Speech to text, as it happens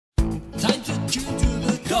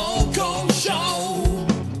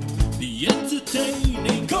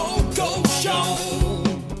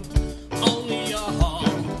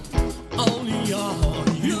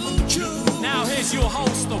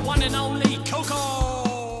host, the one and only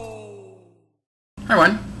Coco. Hi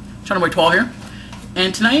everyone, chatham-kent here,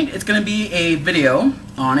 and tonight it's going to be a video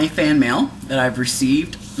on a fan mail that I've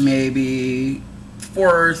received maybe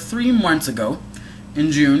 3 months ago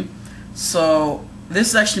in June. So this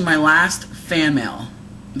is actually my last fan mail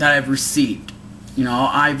that I've received. You know,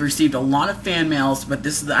 I've received a lot of fan mails, but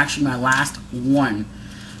this is actually my last one.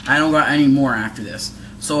 I don't got any more after this.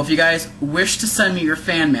 So if you guys wish to send me your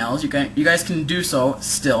fan mails, you guys can do so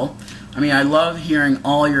still. I mean, I love hearing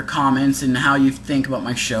all your comments and how you think about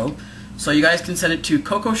my show. So you guys can send it to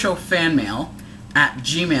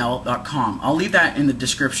COCOSHOWFANMAIL@gmail.com. I'll leave that in the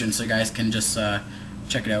description so you guys can just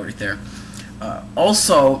check it out right there.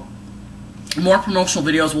 Also, more promotional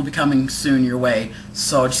videos will be coming soon your way,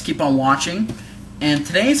 so just keep on watching. And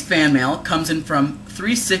today's fan mail comes in from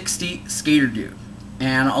 360 Skater Dude,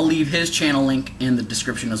 and I'll leave his channel link in the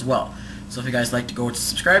description as well. So if you guys like to go to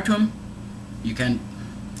subscribe to him, you can.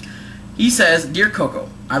 He says, "Dear Coco,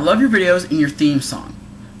 I love your videos and your theme song.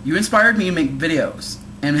 You inspired me to make videos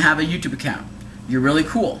and have a YouTube account. You're really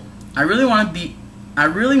cool. I really want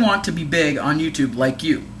to be big on YouTube like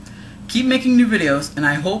you. Keep making new videos, and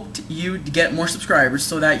I hope you get more subscribers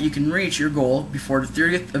so that you can reach your goal before the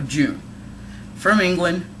 30th of June. From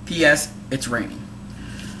England, P.S. It's raining."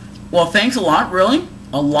 Well, thanks a lot, really.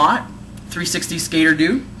 A lot, 360 Skater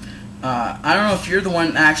Dude. I don't know if you're the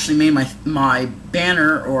one that actually made my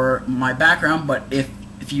banner or my background, but if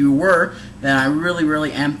you were, then I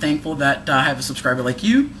really am thankful that I have a subscriber like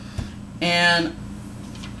you. And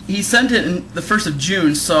he sent it in the 1st of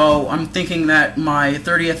June, so I'm thinking that my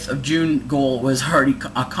 30th of June goal was already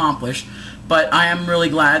accomplished. But I am really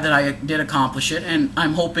glad that I did accomplish it, and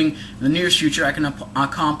I'm hoping in the nearest future I can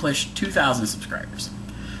accomplish 2,000 subscribers.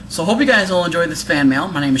 So hope you guys will enjoy this fan mail.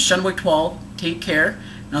 My name is chatham-kent. Take care,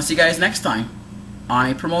 and I'll see you guys next time on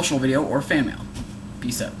a promotional video or fan mail.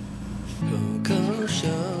 Peace out.